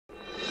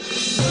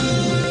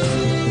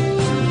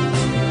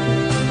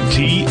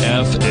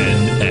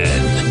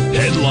TFNN.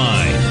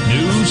 Headline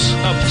News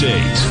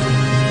Update.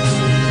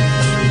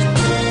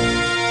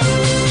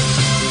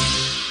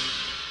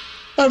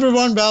 Hi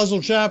everyone,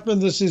 Basil Chapman.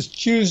 This is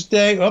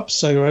Tuesday.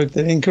 Oops, I wrote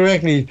that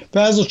incorrectly.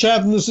 Basil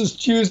Chapman, this is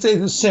Tuesday,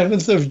 the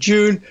 7th of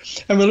June,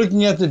 and we're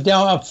looking at the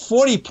Dow up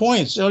 40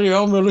 points. Earlier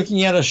on, we're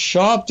looking at a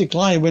sharp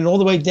decline. It went all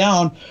the way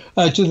down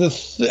to the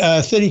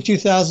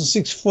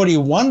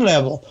 32,641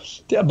 level.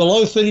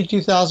 Below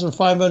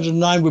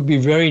 32,509 would be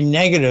very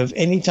negative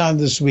anytime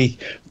this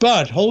week.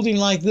 But holding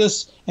like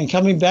this and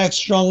coming back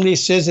strongly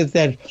says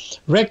that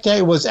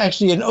rectangle was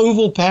actually an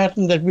oval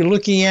pattern that we're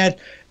looking at.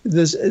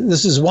 This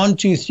is 1,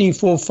 2, 3,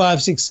 4,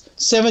 5, 6,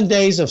 7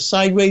 days of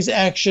sideways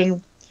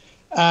action.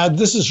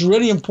 This is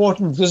really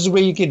important. This is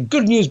where you get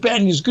good news,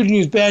 bad news, good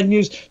news, bad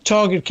news.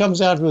 Target comes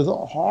out with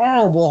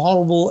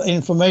horrible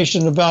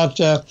information about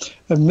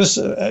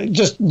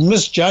just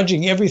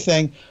misjudging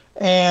everything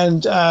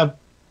and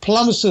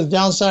plummets to the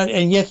downside,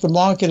 and yet the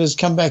market has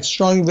come back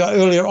strongly.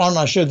 Earlier on,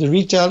 I showed the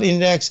retail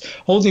index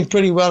holding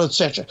pretty well,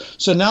 etc.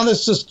 So now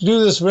let's just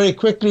do this very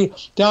quickly.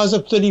 Dow's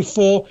up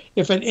 34.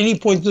 If at any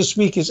point this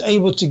week is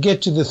able to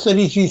get to the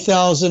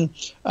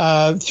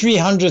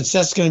 33,300s,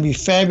 that's going to be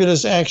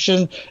fabulous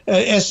action.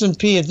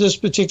 S&P at this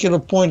particular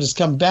point has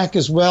come back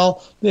as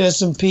well. The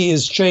S&P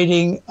is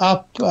trading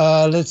up,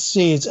 let's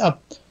see, it's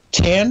up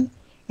 10.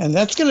 And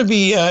that's going to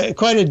be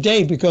quite a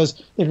day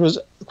because it was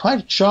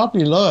quite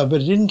sharply lower,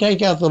 but it didn't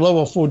take out the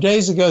lower 4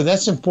 days ago.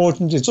 That's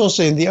important. It's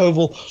also in the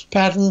oval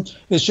pattern.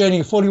 It's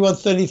trading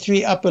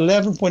 41.33, up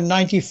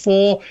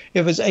 11.94.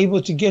 If it's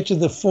able to get to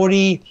the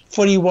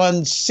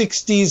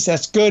 41.60s,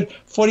 that's good.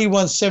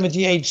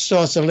 41.78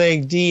 starts a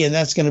leg D, and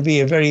that's going to be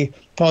a very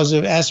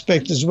positive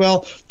aspect as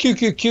well.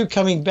 QQQ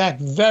coming back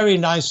very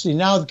nicely.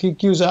 Now the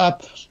QQs are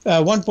up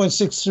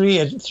 1.63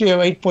 at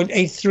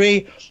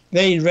 308.83.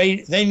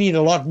 They need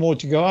a lot more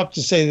to go up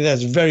to say that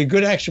that's very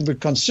good action, but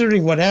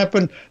considering what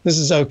happened, this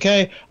is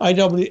okay.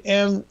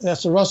 IWM,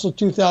 that's the Russell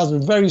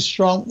 2000, very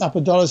strong, up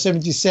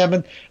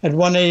 $1.77 at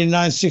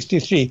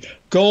 189.63.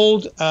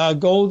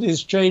 Gold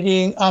is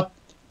trading up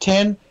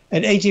 10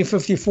 at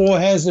 1854,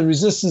 has the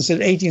resistance at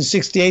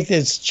 1868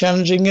 that's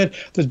challenging it.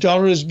 The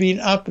dollar has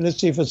been up. Let's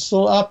see if it's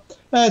still up.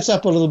 It's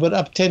up a little bit,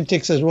 up 10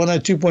 ticks at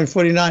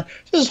 102.49,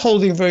 just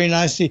holding very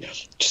nicely.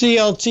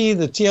 CLT,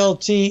 the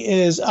TLT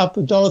is up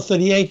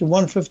 $1.38 to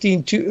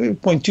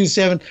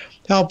 115.27,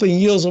 helping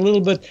yields a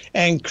little bit.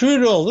 And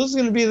crude oil, this is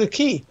going to be the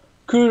key.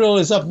 Crude oil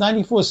is up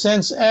 94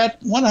 cents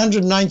at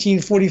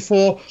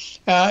 119.44.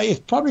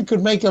 It probably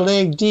could make a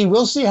leg D.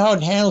 We'll see how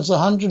it handles the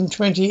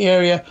 120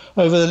 area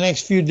over the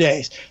next few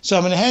days. So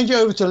I'm going to hand you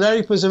over to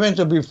Larry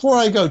Pesavento. Before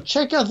I go,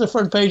 check out the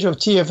front page of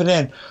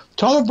TFNN.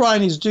 Tom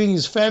O'Brien is doing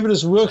his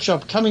fabulous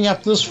workshop coming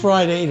up this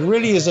Friday. It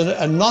really is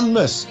a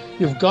non-miss.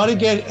 You've got to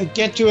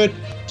get to it.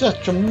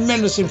 Just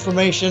tremendous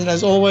information,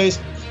 as always.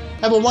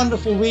 Have a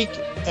wonderful week.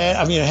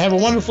 Have a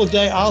wonderful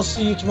day. I'll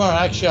see you tomorrow.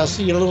 Actually, I'll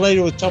see you a little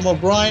later with Tom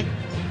O'Brien.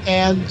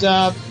 And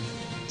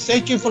stay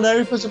tuned for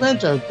Larry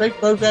Pesavento. Great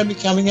programming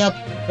coming up.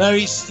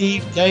 Larry,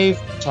 Steve, Dave,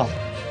 Tom.